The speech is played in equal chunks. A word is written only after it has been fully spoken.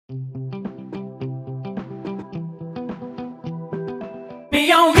Be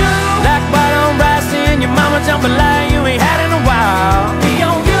on you. Like white on rice and your mama jumping like you ain't had in a while. Be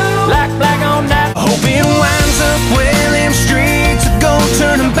on you. Like black on that. Hope it winds up where them streets are go,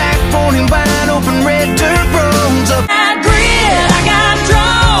 turning back for him wide open red dirt roads up. I grit, I got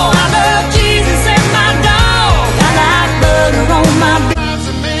draw. I love Jesus and my dog. I like butter on my beat. Sometimes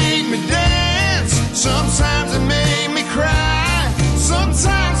it made me dance, sometimes it made me cry,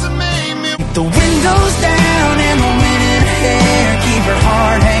 sometimes it made me. The windows down and the wind in her hair, keep her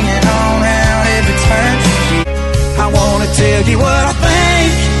heart hanging on out every turn. I wanna tell you what I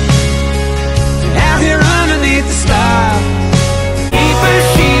think, out here underneath the stars. Keeper,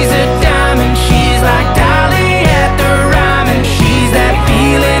 she's a diamond. She's like Dolly at the rhyme, and she's that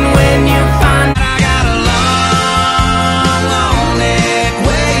feeling when you find. I got a long, long neck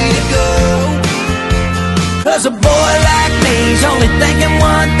way to go. 'Cause a boy like me's only thinking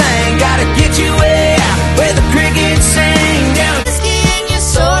one thing, gotta get you way out where the crickets sing. Down Whiskey in your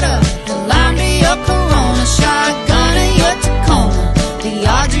soda, and lime me your Corona, shotgun in your Tacoma, the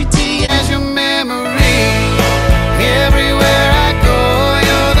Audrey T as your memory. Everywhere I go,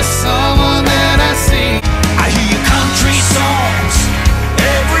 you're the someone that I see. I hear your country songs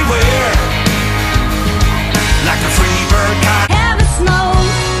everywhere, like a free bird kite. Heaven snows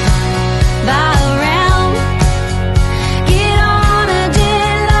by around. Get on a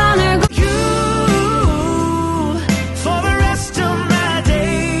deadliner. You for the rest of my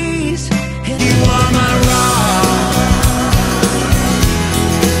days. You are my rock,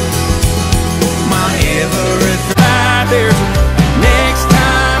 my everything. There's next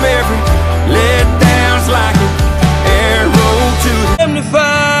time every let down's like an arrow to the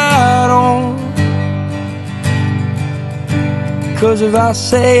fight on. 'Cause if I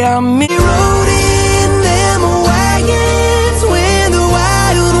say I'm me, Rode in them wagons when the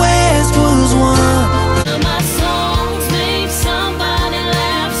Wild West was won. My songs make somebody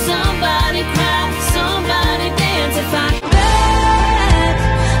laugh, somebody cry, somebody dance. If I bad,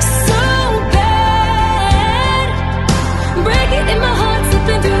 so bad, break it in my heart,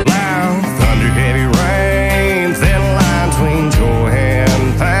 slipping through. Loud thunder, heavy rain, thin line between joy and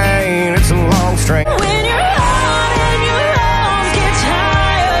pain. It's a long string. When your heart and your arms get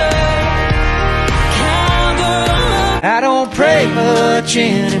tired, cowgirl. I don't pray much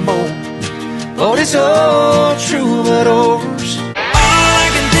anymore, but it's all true but overs. All I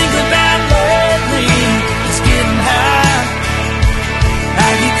can think about lately is getting high. I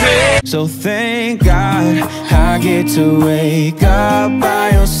get crazy. So thank God I get to wake up by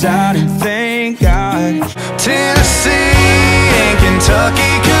your side, and thank God Tennessee and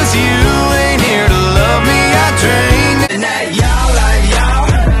Kentucky, 'cause you ain't here to love me. I drain and that y'all like y'all,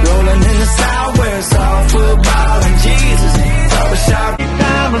 rolling in the south where it's all football and Jesus. Barbershop.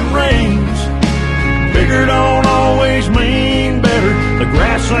 Diamond rings, bigger don't always mean better. The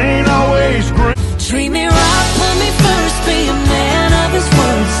grass ain't always green. Treat me right, put me first, be a man of his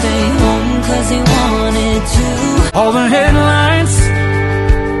word, stay home 'cause he wanted to. all the headlines,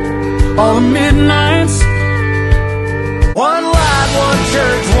 all the midnights. One light, one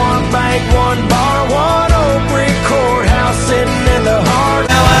church, one bank, one bar, one old brick courthouse sitting in the heart.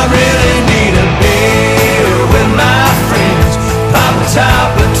 Now I really need a beer with my friends, pop a top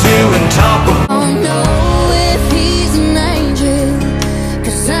or two and talk about. Don't know if he's an angel,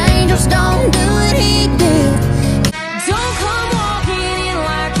 'cause angels don't do what he did. Don't come walking in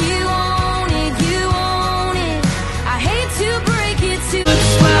like you want it, you want it. I hate to break it to you.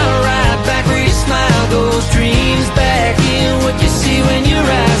 Smile right back where your smile goes, dreams back in what you see when your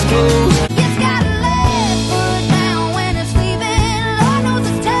eyes close. It's got a left foot down when it's leaving. Lord knows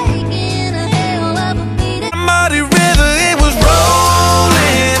it's taking a hell of a beating. Muddy river, it was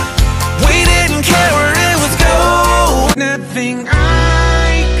rolling, we didn't care where it was going. Nothing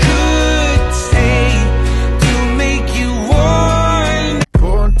I could say to make you warm.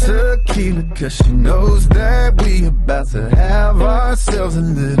 Pour tequila, 'cause she knows that we about to have ourselves a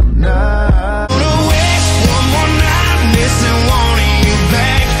little night. Gonna waste one more night missing wanting you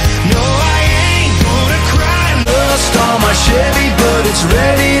back. No, I ain't gonna cry. Dust on my Chevy, but it's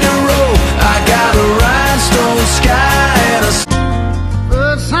ready to roll. I got a rhinestone sky and a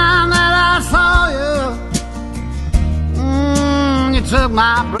first time that I saw you, you took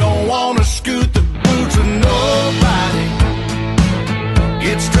my breath. Don't wanna scoot the boots with nobody.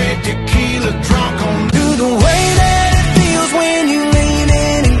 Get straight tequila drunk on. Do the way that it feels when you lean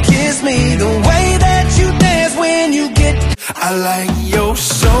in and kiss me, the way that you dance when you get. I like your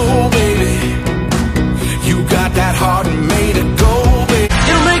soul, baby. You got that heart and made it go, baby.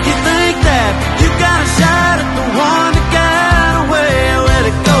 It'll make you think that you got a shot at the one that got away when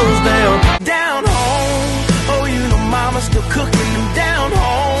it goes down. Down home, oh, you know mama's still cooking down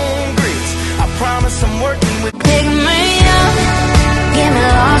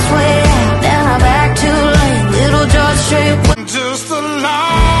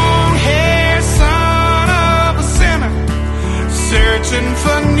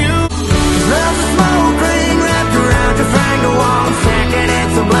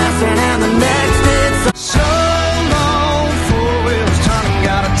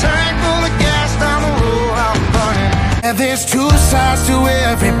There's two sides to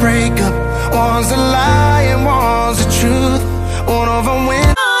every breakup. One's a lie and one's the truth. One of them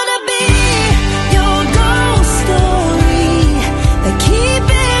wins. Wanna be your ghost story, the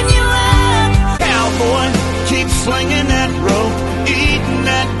keeping you up. Cowboy, keep slinging that rope, eating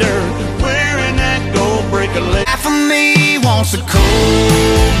that dirt, wearing that gold, break a leg. Half of me wants a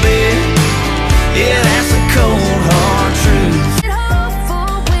cold beer. Yeah, that's a cold hard truth.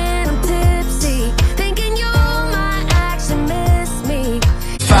 Hopeful when I'm tipsy, thinking you might actually miss me.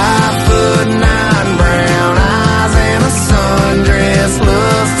 5'9", brown eyes and a sundress,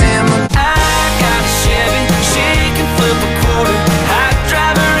 loves him. I got a Chevy, she can flip a quarter. I'd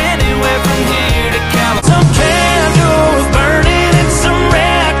drive her anywhere from here to California. Some candles burning and some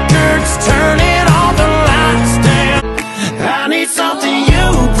records turning all the lights down. I need something you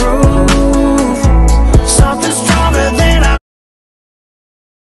prove, something stronger than I.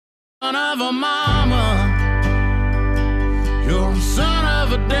 Son of a mama, you're the son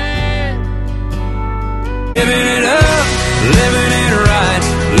of a dad. Living it up, living it right,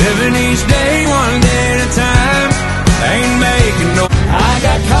 living each day one day at a time. Ain't making no. I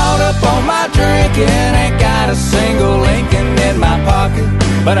got caught up on my drinking, ain't got a single Lincoln in my pocket,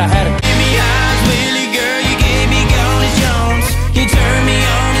 but I had a